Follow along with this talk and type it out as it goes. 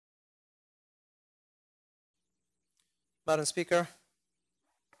Madam Speaker,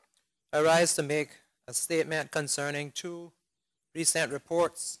 I rise to make a statement concerning two recent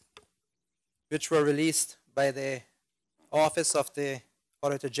reports which were released by the Office of the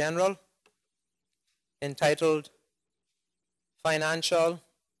Auditor General entitled Financial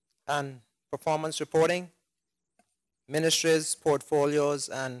and Performance Reporting, Ministries, Portfolios,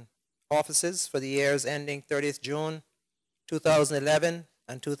 and Offices for the years ending 30th June 2011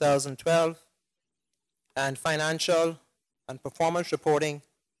 and 2012, and Financial and Performance Reporting,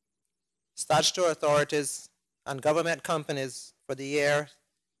 Statutory Authorities and Government Companies for the year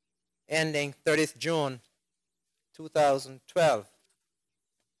ending 30th June 2012.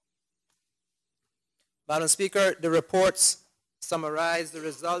 Madam Speaker, the reports summarize the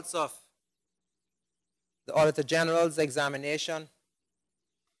results of the Auditor General's examination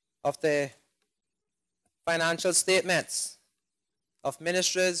of the financial statements of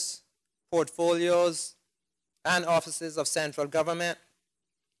ministries, portfolios, and offices of central government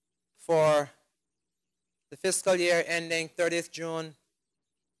for the fiscal year ending 30th June,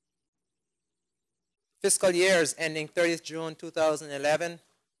 fiscal years ending 30th June 2011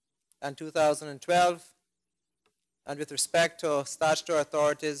 and 2012, and with respect to statutory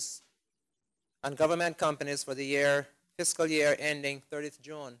authorities and government companies for the fiscal year ending 30th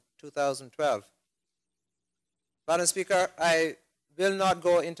June 2012. Madam Speaker, I will not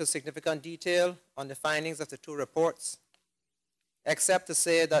go into significant detail on the findings of the two reports, except to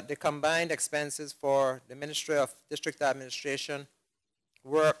say that the combined expenses for the Ministry of District Administration,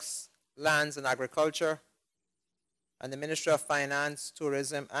 Works, Lands and Agriculture, and the Ministry of Finance,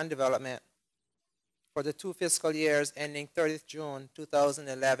 Tourism and Development for the two fiscal years ending 30th June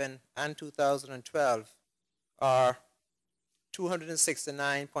 2011 and 2012 are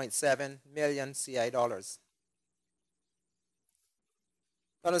 $269.7 million CI dollars.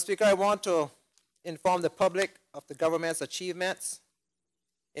 Madam Speaker, I want to inform the public of the government's achievements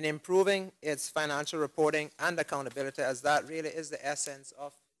in improving its financial reporting and accountability, as that really is the essence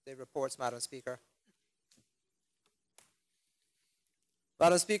of the reports, Madam Speaker.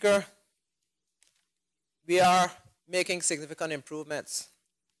 Madam Speaker, we are making significant improvements,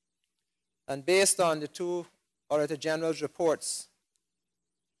 and based on the two Auditor General's reports,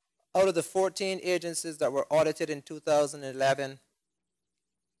 out of the 14 agencies that were audited in 2011,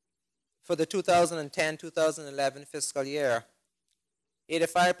 for the 2010-2011 fiscal year,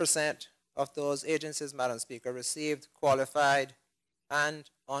 85% of those agencies, Madam Speaker, received qualified and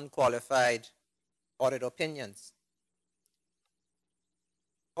unqualified audit opinions.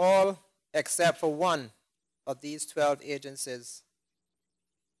 All except for one of these 12 agencies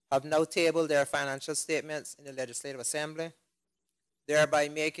have now tabled their financial statements in the Legislative Assembly, thereby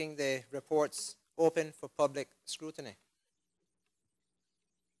making the reports open for public scrutiny.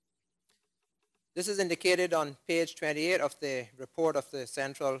 This is indicated on page 28 of the report of the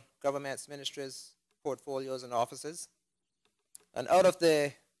central government's ministries, portfolios, and offices. And out of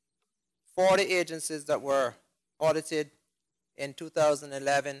the 40 agencies that were audited in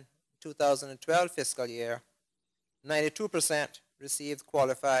 2011-2012 fiscal year, 92% received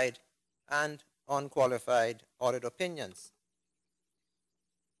qualified and unqualified audit opinions.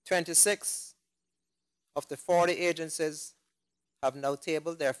 26 of the 40 agencies have now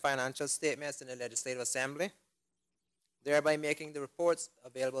tabled their financial statements in the Legislative Assembly, thereby making the reports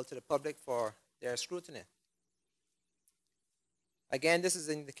available to the public for their scrutiny. Again, this is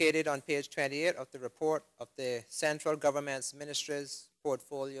indicated on page 28 of the report of the central government's ministries,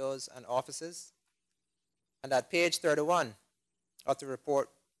 portfolios, and offices, and at page 31 of the report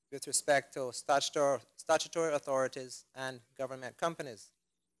with respect to statutory authorities and government companies.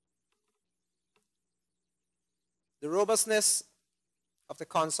 The robustness of the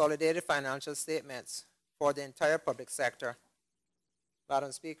consolidated financial statements for the entire public sector,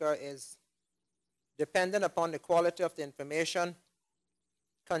 Madam Speaker, is dependent upon the quality of the information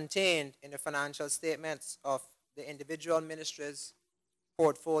contained in the financial statements of the individual ministries,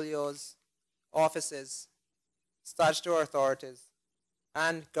 portfolios, offices, statutory authorities,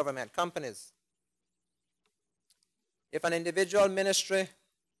 and government companies. If an individual ministry,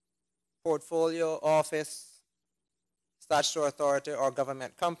 portfolio, office, statutory authority, or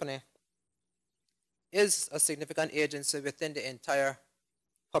government company is a significant agency within the entire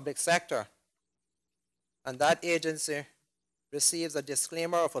public sector, and that agency receives a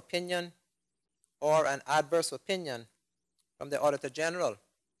disclaimer of opinion or an adverse opinion from the Auditor General,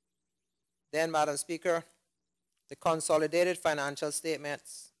 then, Madam Speaker, the consolidated financial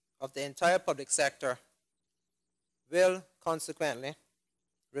statements of the entire public sector will consequently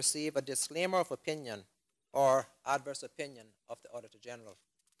receive a disclaimer of opinion or adverse opinion of the Auditor General.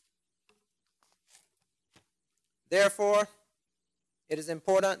 Therefore, it is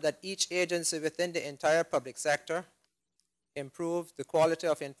important that each agency within the entire public sector improve the quality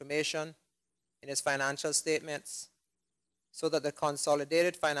of information in its financial statements so that the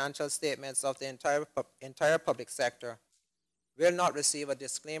consolidated financial statements of the entire public sector will not receive a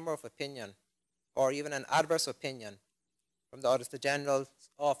disclaimer of opinion or even an adverse opinion from the Auditor General's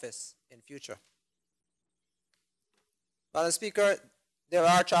office in future. Madam Speaker, there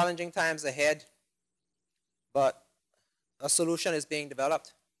are challenging times ahead, but a solution is being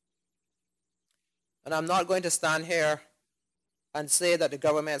developed. And I'm not going to stand here and say that the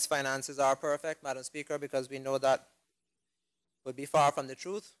government's finances are perfect, Madam Speaker, because we know that would be far from the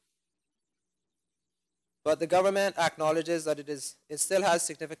truth. But the government acknowledges that it still has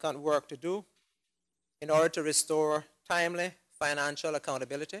significant work to do in order to restore timely financial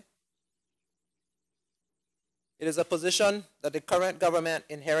accountability. It is a position that the current government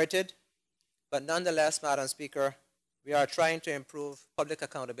inherited, but nonetheless, Madam Speaker, we are trying to improve public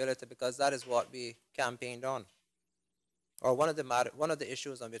accountability because that is what we campaigned on, or one of the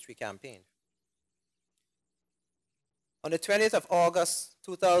issues on which we campaigned. On the 20th of August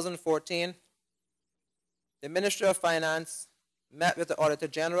 2014, the Ministry of Finance met with the Auditor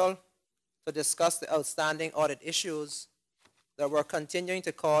General to discuss the outstanding audit issues that were continuing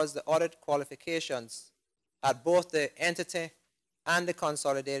to cause the audit qualifications at both the entity and the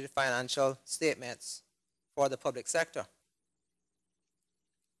consolidated financial statements for the public sector.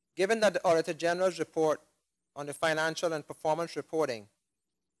 Given that the Auditor General's report on the financial and performance reporting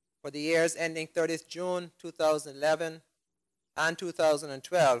for the years ending 30th June 2011 and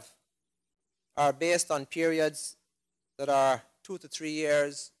 2012 are based on periods that are 2 to 3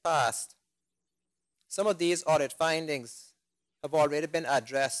 years past, some of these audit findings have already been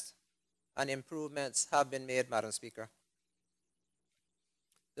addressed and improvements have been made, Madam Speaker.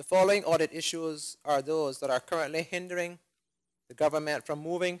 The following audit issues are those that are currently hindering the government from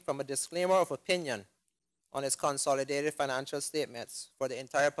moving from a disclaimer of opinion on its consolidated financial statements for the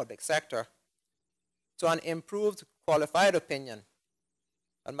entire public sector to an improved qualified opinion,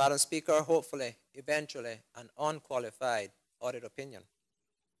 and Madam Speaker, hopefully, eventually, an unqualified audit opinion.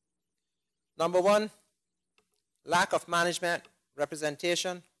 Number one, lack of management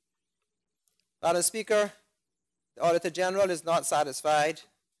representation. Madam Speaker, the Auditor General is not satisfied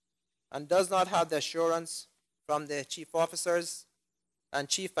and does not have the assurance from the chief officers and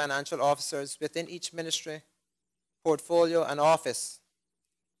chief financial officers within each ministry, portfolio, and office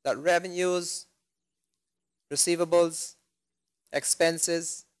that revenues, receivables,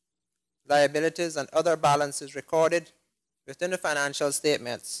 expenses, liabilities, and other balances recorded within the financial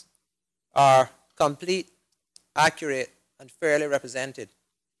statements are complete, accurate, and fairly represented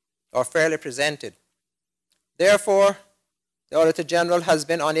or fairly presented. Therefore, the Auditor General has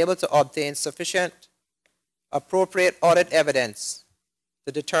been unable to obtain sufficient appropriate audit evidence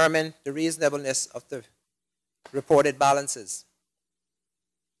to determine the reasonableness of the reported balances.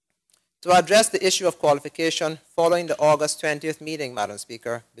 To address the issue of qualification following the August 20th meeting, Madam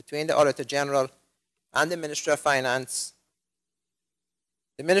Speaker, between the Auditor General and the Ministry of Finance,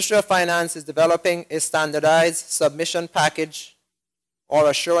 the Ministry of Finance is developing a standardized submission package or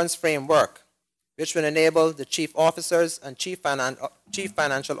assurance framework which will enable the chief officers and chief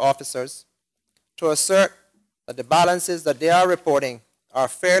financial officers to assert that the balances that they are reporting are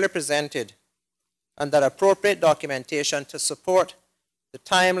fairly presented and that appropriate documentation to support the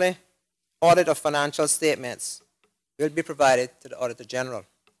timely audit of financial statements will be provided to the Auditor General.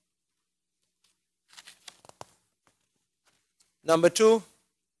 Number two,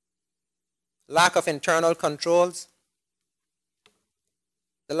 lack of internal controls.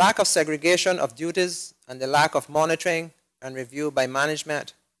 The lack of segregation of duties and the lack of monitoring and review by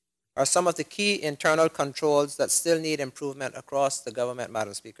management are some of the key internal controls that still need improvement across the government,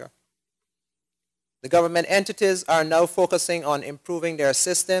 Madam Speaker. The government entities are now focusing on improving their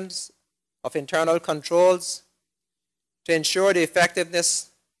systems of internal controls to ensure the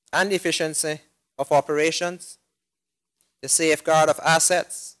effectiveness and efficiency of operations, the safeguard of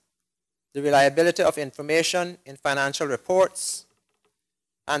assets, the reliability of information in financial reports,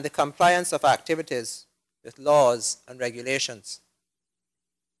 and the compliance of activities with laws and regulations.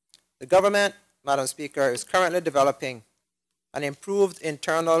 The government, Madam Speaker, is currently developing an improved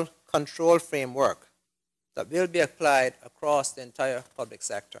internal control framework that will be applied across the entire public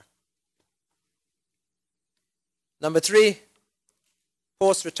sector. Number three,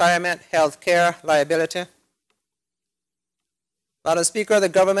 post-retirement health care liability. Madam Speaker, the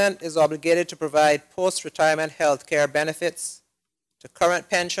government is obligated to provide post-retirement health care benefits to current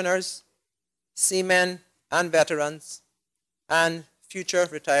pensioners, seamen and veterans, and future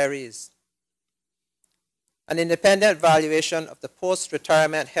retirees. an independent valuation of the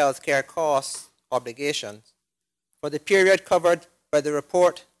post-retirement health care costs obligations for the period covered by the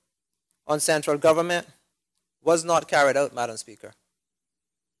report on central government was not carried out, Madam Speaker.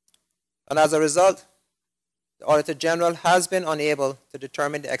 And as a result, the Auditor General has been unable to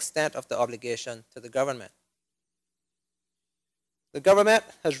determine the extent of the obligation to the government. The government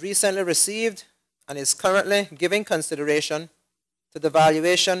has recently received and is currently giving consideration to the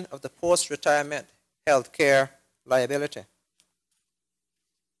valuation of the post-retirement health care liability.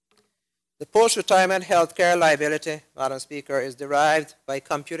 The post-retirement health care liability, Madam Speaker, is derived by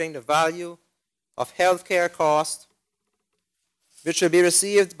computing the value of health care costs which will be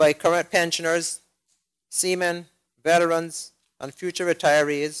received by current pensioners, seamen, veterans, and future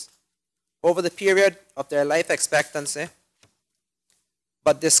retirees over the period of their life expectancy,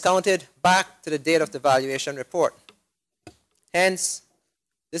 but discounted back to the date of the valuation report. Hence,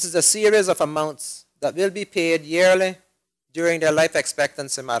 this is a series of amounts that will be paid yearly during their life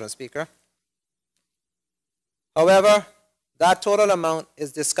expectancy, Madam Speaker. However, that total amount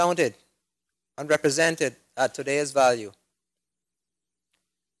is discounted and represented at today's value.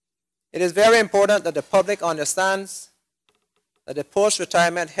 It is very important that the public understands that the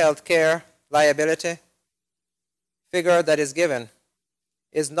post-retirement health care liability figure that is given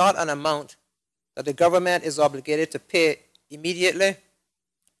is not an amount that the government is obligated to pay immediately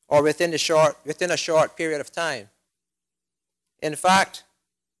or within a short period of time. In fact,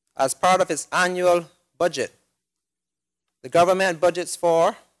 as part of its annual budget, the government budgets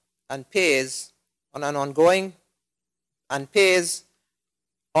for and pays on an ongoing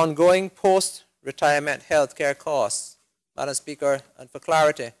post-retirement health care costs. Madam Speaker, and for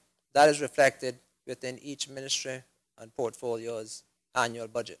clarity, that is reflected within each ministry and portfolio's annual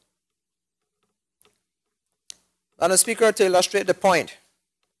budget. Madam Speaker, to illustrate the point,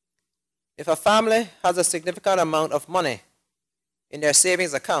 if a family has a significant amount of money in their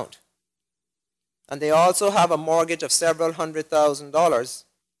savings account, and they also have a mortgage of several $100,000,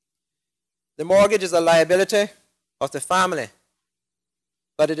 the mortgage is a liability of the family,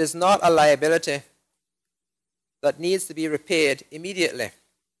 but it is not a liability that needs to be repaid immediately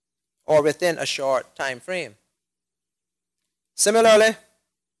or within a short time frame. Similarly,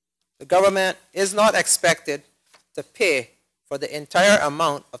 the government is not expected to pay for the entire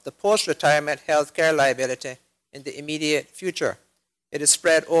amount of the post-retirement health care liability in the immediate future. It is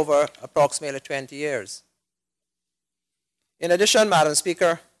spread over approximately 20 years. In addition, Madam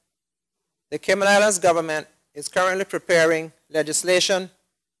Speaker, the Cayman Islands government is currently preparing legislation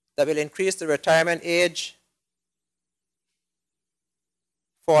that will increase the retirement age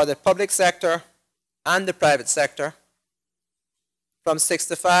for the public sector and the private sector from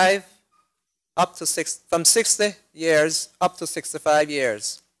 60 years up to 65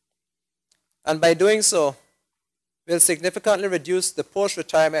 years. And by doing so, will significantly reduce the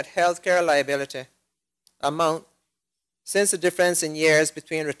post-retirement health care liability amount, since the difference in years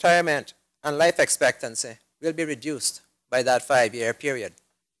between retirement and life expectancy will be reduced by that 5-year period.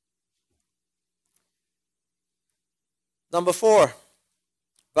 Number 4,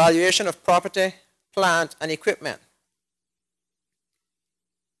 valuation of property, plant, and equipment.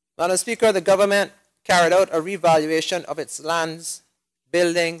 Madam Speaker, the government carried out a revaluation of its lands,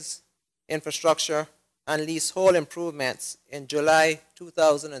 buildings, infrastructure, and leasehold improvements in July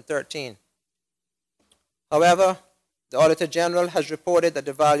 2013. However, the Auditor General has reported that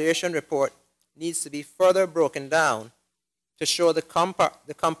the valuation report needs to be further broken down to show the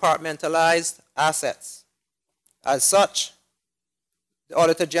compartmentalized assets. As such, the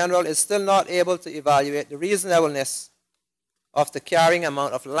Auditor General is still not able to evaluate the reasonableness of the carrying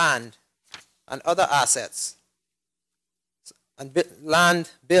amount of land and other assets, and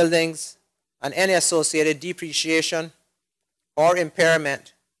land, buildings, and any associated depreciation or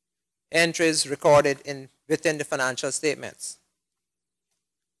impairment entries recorded within the financial statements.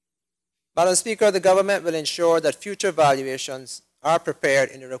 Madam Speaker, the government will ensure that future valuations are prepared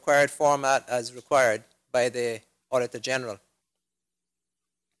in the required format as required by the Auditor General.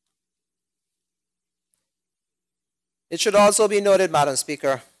 It should also be noted, Madam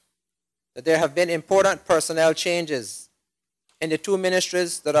Speaker, that there have been important personnel changes in the 2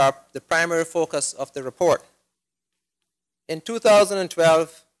 ministries that are the primary focus of the report. In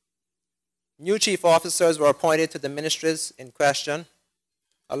 2012, new chief officers were appointed to the ministries in question,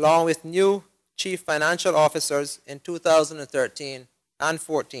 along with new chief financial officers in 2013 and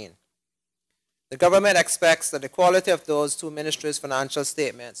 14. The government expects that the quality of those 2 ministries' financial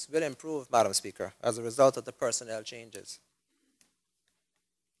statements will improve, Madam Speaker, as a result of the personnel changes.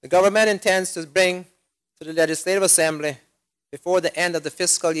 The government intends to bring to the Legislative Assembly before the end of the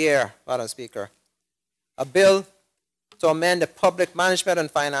fiscal year, Madam Speaker, a bill to amend the Public Management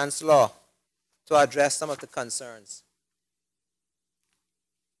and Finance Law to address some of the concerns.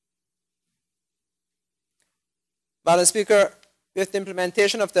 Madam Speaker, with the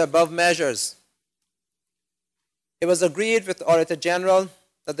implementation of the above measures, it was agreed with the Auditor General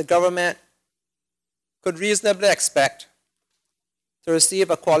that the government could reasonably expect to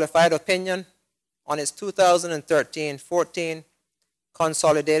receive a qualified opinion on its 2013-14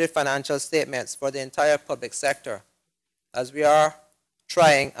 consolidated financial statements for the entire public sector, as we are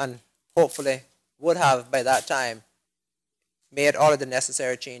trying and hopefully would have by that time made all of the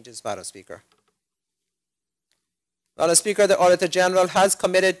necessary changes, Madam Speaker. Madam Speaker, the Auditor General has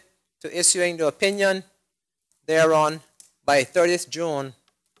committed to issuing the opinion thereon by 30th June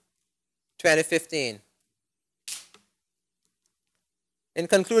 2015. In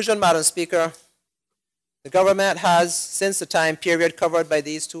conclusion, Madam Speaker, the government has, since the time period covered by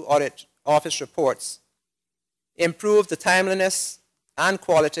these two audit office reports, improved the timeliness and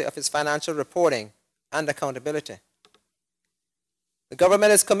quality of its financial reporting and accountability. The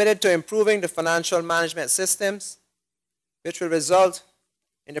government is committed to improving the financial management systems, which will result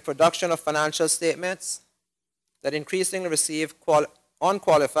in the production of financial statements that increasingly receive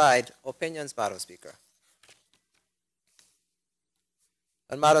unqualified opinions, Madam Speaker.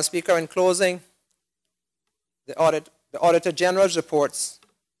 And Madam Speaker, in closing, the Auditor General's reports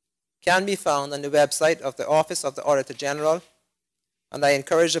can be found on the website of the Office of the Auditor General, and I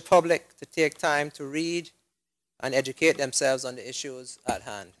encourage the public to take time to read and educate themselves on the issues at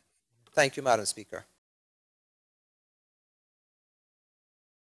hand. Thank you, Madam Speaker.